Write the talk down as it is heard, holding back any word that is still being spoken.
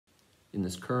In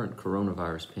this current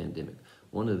coronavirus pandemic,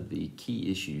 one of the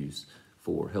key issues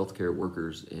for healthcare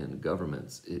workers and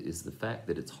governments is the fact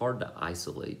that it's hard to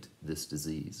isolate this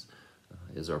disease.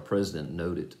 As our president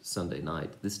noted Sunday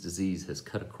night, this disease has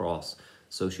cut across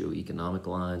socioeconomic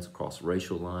lines, across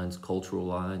racial lines, cultural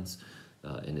lines,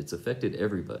 and it's affected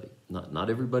everybody. Not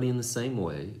everybody in the same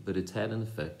way, but it's had an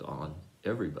effect on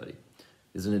everybody.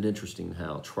 Isn't it interesting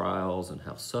how trials and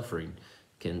how suffering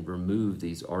can remove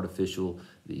these artificial,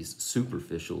 these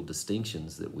superficial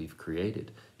distinctions that we've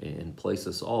created and place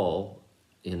us all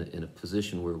in a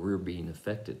position where we're being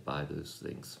affected by those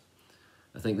things.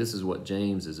 I think this is what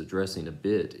James is addressing a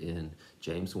bit in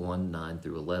James 1, 9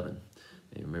 through 11.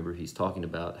 And remember, he's talking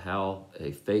about how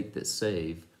a faith that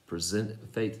saves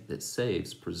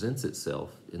presents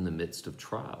itself in the midst of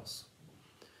trials.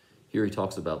 Here he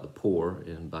talks about the poor,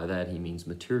 and by that he means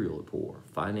materially poor,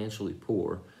 financially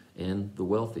poor, and the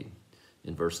wealthy.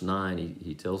 In verse 9,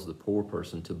 he tells the poor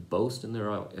person to boast in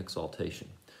their exaltation,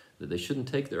 that they shouldn't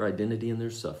take their identity in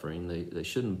their suffering. They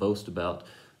shouldn't boast about,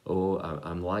 oh,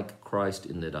 I'm like Christ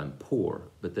in that I'm poor,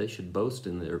 but they should boast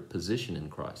in their position in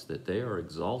Christ, that they are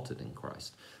exalted in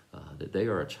Christ, that they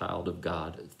are a child of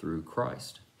God through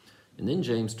Christ. And then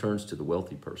James turns to the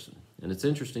wealthy person. And it's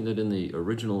interesting that in the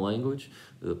original language,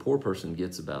 the poor person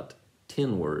gets about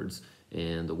 10 words,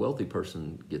 and the wealthy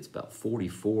person gets about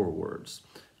 44 words.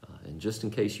 And just in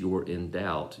case you're in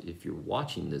doubt, if you're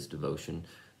watching this devotion,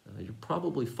 you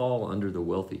probably fall under the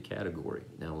wealthy category.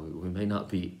 Now, we may not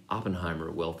be Oppenheimer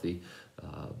wealthy,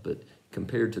 but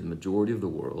compared to the majority of the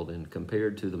world and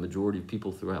compared to the majority of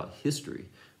people throughout history,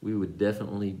 we would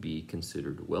definitely be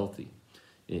considered wealthy.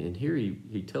 And here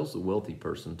he tells the wealthy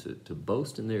person to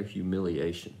boast in their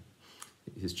humiliation.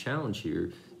 His challenge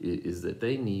here is that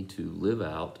they need to live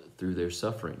out through their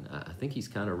suffering. I think he's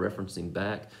kind of referencing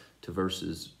back to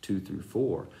verses 2 through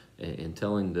 4 and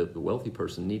telling that the wealthy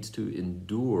person needs to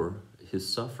endure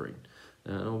his suffering.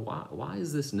 Why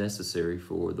is this necessary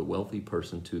for the wealthy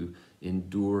person to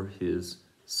endure his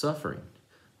suffering?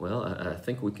 Well, I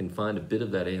think we can find a bit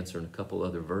of that answer in a couple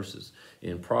other verses.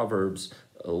 In Proverbs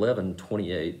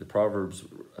 11:28,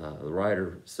 the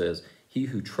writer says, "He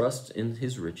who trusts in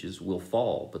his riches will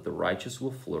fall, but the righteous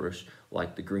will flourish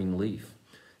like the green leaf."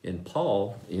 And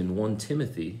Paul, in 1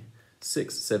 Timothy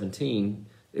 6:17,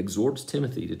 exhorts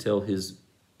Timothy to tell his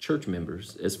church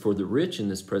members, "As for the rich in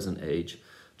this present age,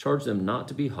 charge them not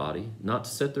to be haughty, not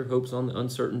to set their hopes on the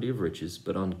uncertainty of riches,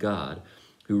 but on God,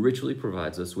 who richly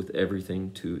provides us with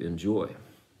everything to enjoy."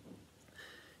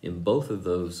 In both of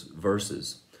those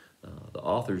verses, the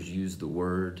authors use the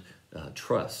word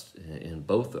trust, and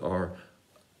both are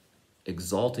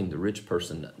exalting the rich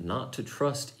person not to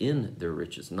trust in their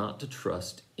riches, not to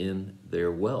trust in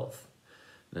their wealth.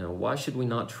 Now, why should we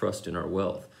not trust in our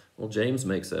wealth? Well, James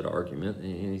makes that argument,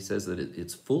 and he says that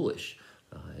it's foolish.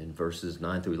 In verses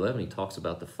 9 through 11, he talks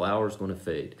about the flowers going to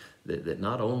fade, that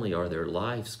not only are their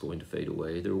lives going to fade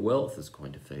away, their wealth is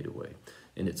going to fade away.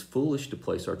 And it's foolish to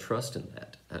place our trust in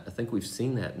that. I think we've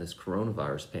seen that in this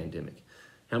coronavirus pandemic.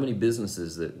 How many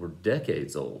businesses that were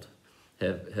decades old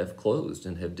have closed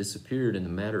and have disappeared in a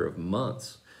matter of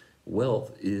months?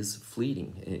 Wealth is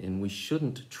fleeting, and we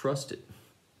shouldn't trust it.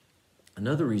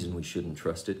 Another reason we shouldn't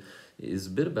trust it is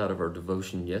a bit about of our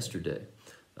devotion yesterday.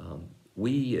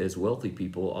 We as wealthy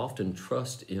people often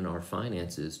trust in our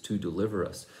finances to deliver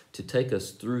us, to take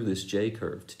us through this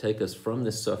J-curve, to take us from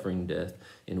this suffering death,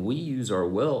 and we use our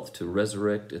wealth to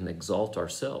resurrect and exalt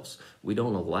ourselves. We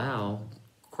don't allow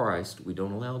Christ, we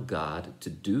don't allow God to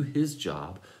do his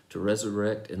job to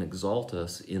resurrect and exalt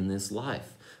us in this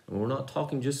life. And we're not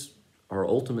talking just our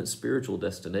ultimate spiritual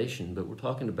destination, but we're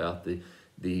talking about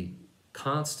the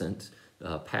constant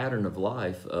pattern of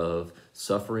life of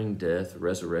suffering, death,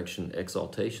 resurrection,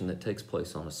 exaltation that takes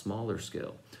place on a smaller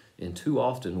scale. And too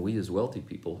often, we as wealthy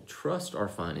people trust our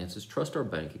finances, trust our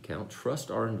bank account,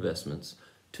 trust our investments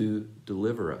to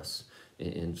deliver us.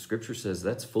 And Scripture says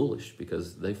that's foolish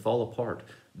because they fall apart.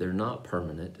 They're not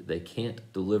permanent. They can't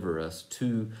deliver us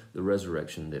to the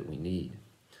resurrection that we need.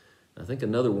 I think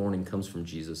another warning comes from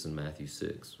Jesus in Matthew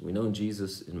 6. We know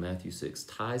Jesus in Matthew 6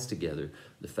 ties together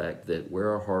the fact that where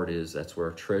our heart is, that's where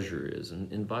our treasure is,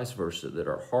 and vice versa, that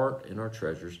our heart and our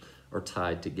treasures are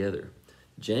tied together.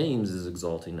 James is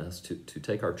exalting us to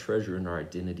take our treasure and our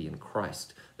identity in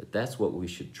Christ, that's what we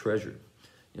should treasure.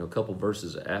 A couple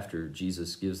verses after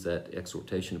Jesus gives that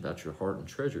exhortation about your heart and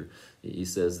treasure, he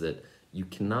says that you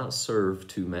cannot serve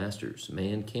two masters.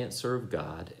 Man can't serve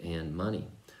God and money.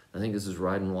 I think this is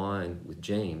right in line with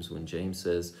James when James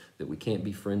says that we can't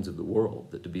be friends of the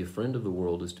world, that to be a friend of the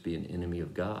world is to be an enemy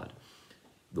of God.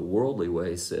 The worldly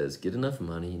way says get enough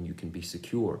money and you can be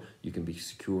secure. You can be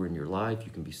secure in your life.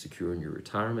 You can be secure in your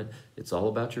retirement. It's all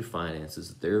about your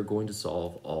finances. They're going to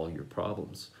solve all your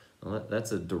problems. Well,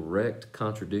 that's a direct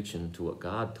contradiction to what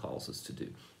God calls us to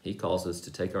do. He calls us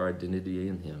to take our identity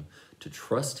in Him, to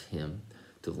trust Him,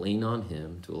 to lean on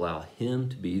Him, to allow Him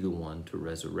to be the one to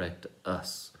resurrect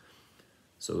us.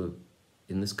 So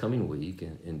in this coming week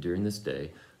and during this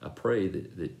day, I pray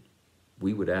that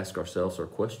we would ask ourselves our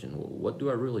question, well, what do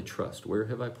I really trust? Where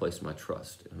have I placed my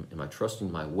trust? Am I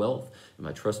trusting my wealth? Am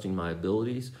I trusting my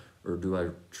abilities? Or do I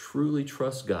truly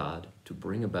trust God to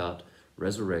bring about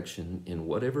resurrection in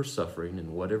whatever suffering,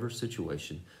 in whatever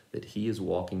situation that He is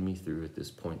walking me through at this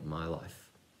point in my life?